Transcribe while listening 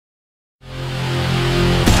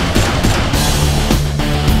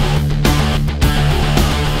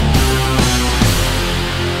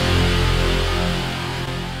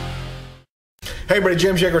Hey everybody,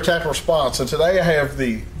 Jim Jagger Tactical Response, and today I have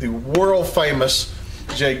the world famous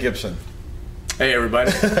Jay Gibson. Hey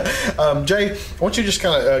everybody. Jay, why don't you just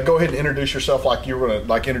kind of go ahead and introduce yourself like you were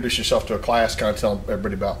going to introduce yourself to a class, kind of tell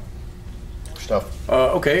everybody about stuff.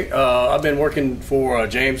 Okay, I've been working for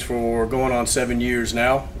James for going on 7 years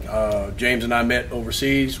now. James and I met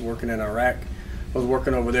overseas working in Iraq. I was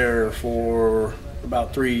working over there for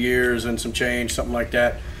about 3 years and some change, something like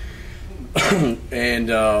that.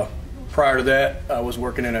 And prior to that, I was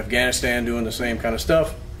working in Afghanistan doing the same kind of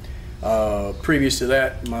stuff. Previous to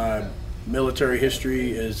that, my military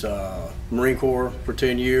history is Marine Corps for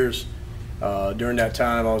 10 years. During that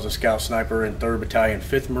time, I was a scout sniper in 3rd Battalion,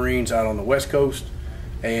 5th Marines out on the West Coast.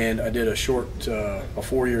 And I did a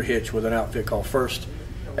 4-year hitch with an outfit called 1st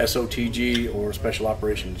SOTG, or Special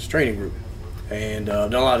Operations Training Group. And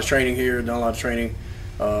done a lot of training here, done a lot of training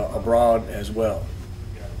abroad as well.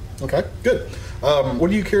 Okay, good. What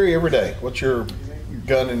do you carry every day? What's your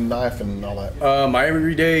gun and knife and all that? My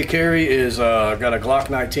everyday carry is I've got a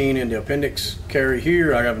Glock 19 in the appendix carry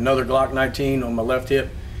here. I have another Glock 19 on my left hip.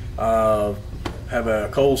 Have a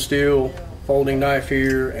cold steel folding knife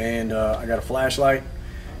here, and I got a flashlight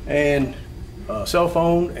and a cell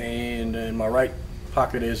phone, and in my right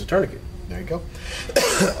pocket is a tourniquet. There you go.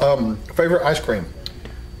 Favorite ice cream?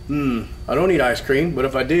 I don't eat ice cream, but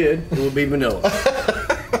if I did, it would be vanilla.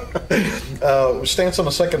 Stance on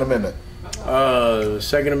the Second Amendment?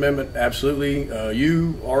 Second Amendment, absolutely.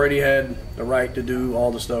 You already had the right to do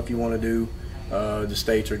all the stuff you want to do. The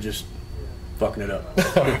states are just fucking it up.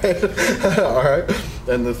 All right.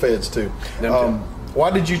 And the feds too. Why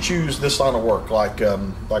did you choose this line of work? Why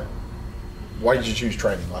did you choose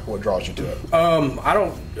training? Like, what draws you to it?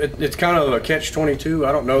 It's kind of a catch-22.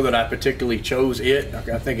 I don't know that I particularly chose it.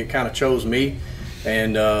 I think it kind of chose me.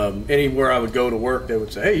 And anywhere I would go to work, they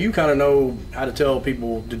would say, hey, you kind of know how to tell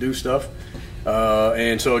people to do stuff.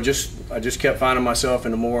 And so I just kept finding myself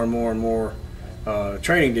into more and more and more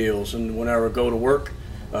training deals. And when I would go to work,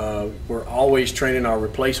 we're always training our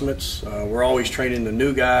replacements. We're always training the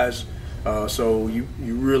new guys. So you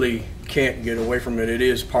really can't get away from it. It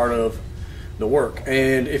is part of the work.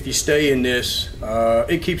 And if you stay in this,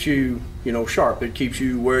 it keeps you, sharp. It keeps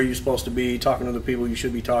you where you're supposed to be, talking to the people you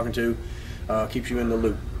should be talking to. Keeps you in the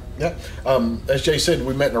loop. Yeah. As Jay said,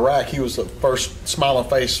 we met in Iraq. He was the first smiling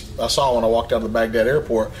face I saw when I walked out of the Baghdad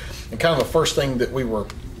airport. And kind of the first thing that we were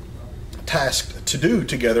tasked to do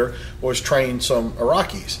together was train some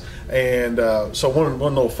Iraqis. And so one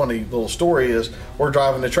little funny little story is we're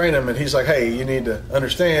driving to train them, and he's like, hey, you need to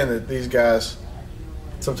understand that these guys,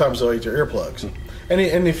 sometimes they'll eat their earplugs. And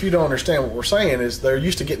if you don't understand what we're saying, is they're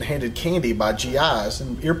used to getting handed candy by GIs,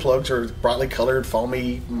 and earplugs are brightly colored,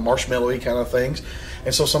 foamy, marshmallowy kind of things.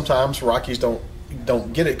 And so sometimes Iraqis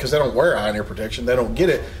don't get it because they don't wear eye and ear protection. They don't get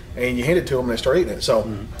it, and you hand it to them and they start eating it. So,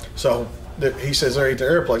 he says they're eating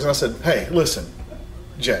their earplugs, and I said, hey, listen,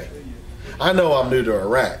 Jay, I know I'm new to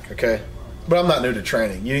Iraq, okay, but I'm not new to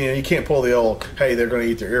training. You can't pull the old, hey, they're going to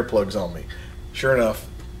eat their earplugs on me. Sure enough.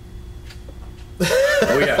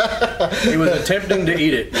 Oh yeah, he was attempting to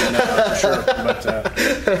eat it, for sure. But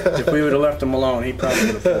if we would have left him alone, he probably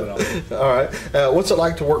would have pulled it off. All right. What's it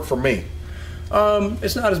like to work for me?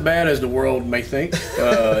 It's not as bad as the world may think.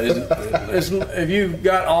 If you've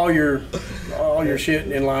got all your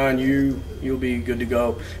shit in line, you'll be good to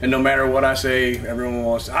go. And no matter what I say, everyone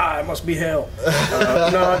wants, it must be hell.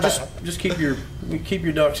 No, just keep your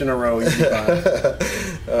ducks in a row. You'll be fine.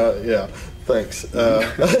 Yeah. Thanks.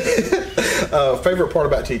 Favorite part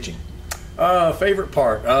about teaching? Favorite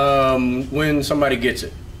part, when somebody gets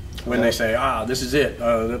it, when they say, this is it.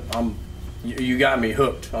 You got me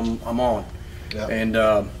hooked. I'm on. Yeah. And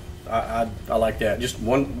I like that. Just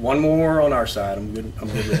one more on our side. I'm good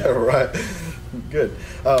with that. Right. Good.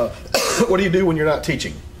 What do you do when you're not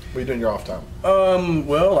teaching? What do you do in your off time?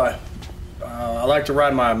 Well, I like to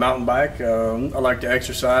ride my mountain bike. I like to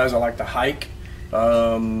exercise. I like to hike.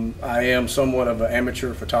 I am somewhat of an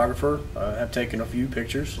amateur photographer. I've taken a few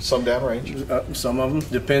pictures. Some downrange. Some of them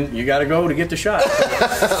depend. You got to go to get the shot.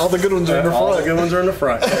 All the good ones are in the front. All the good ones are in the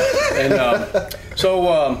front.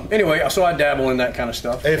 And anyway, so I dabble in that kind of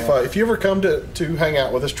stuff. If you ever come to hang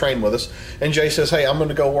out with us, train with us, and Jay says, "Hey, I'm going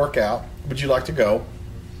to go work out. Would you like to go?"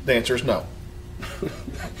 The answer is no.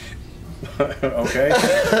 Okay.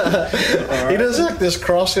 He does like this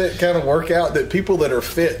CrossFit kind of workout that people that are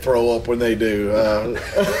fit throw up when they do.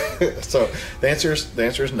 So the answer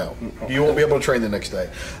is no. You won't be able to train the next day.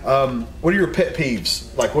 What are your pet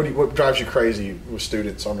peeves? Like what drives you crazy with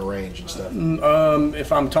students on the range and stuff?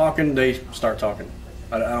 If I'm talking, they start talking.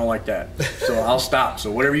 I don't like that. So I'll stop.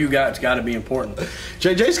 So whatever you got, it's got to be important.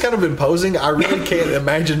 JJ's kind of imposing. I really can't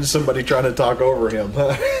imagine somebody trying to talk over him.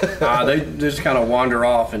 They just kind of wander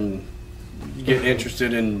off and get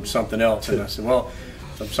interested in something else. And I said, well,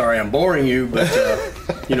 I'm sorry I'm boring you, but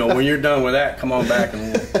when you're done with that, come on back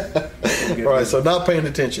and we'll get All right, so not paying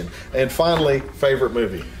attention. And finally, favorite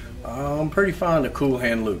movie? I'm pretty fond of Cool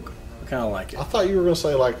Hand Luke. I kind of like it. I thought you were going to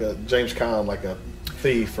say like a James Caan, like a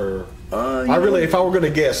thief, or if I were going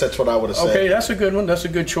to guess, that's what I would have said. Okay, that's a good one. That's a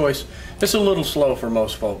good choice. It's a little slow for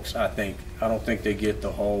most folks, I think. I don't think they get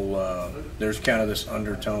the whole. There's kind of this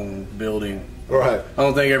undertone building. Right. I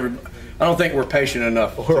don't think we're patient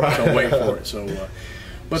enough to wait for it. So.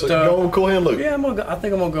 So go with Cool Hand Luke. Yeah, I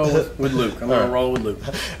think I'm gonna go with Luke. I'm gonna roll with Luke.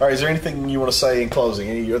 All right. Is there anything you want to say in closing?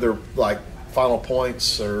 Any other final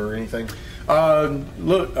points or anything?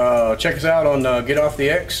 Look, check us out on Get Off the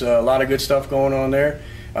X. A lot of good stuff going on there.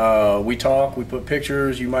 We talk. We put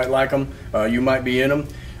pictures. You might like them. You might be in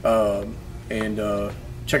them. And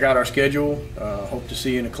check out our schedule. Hope to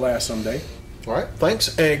see you in a class someday. All right.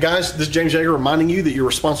 Thanks. And guys, this is James Yeager reminding you that your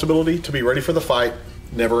responsibility to be ready for the fight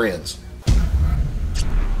never ends.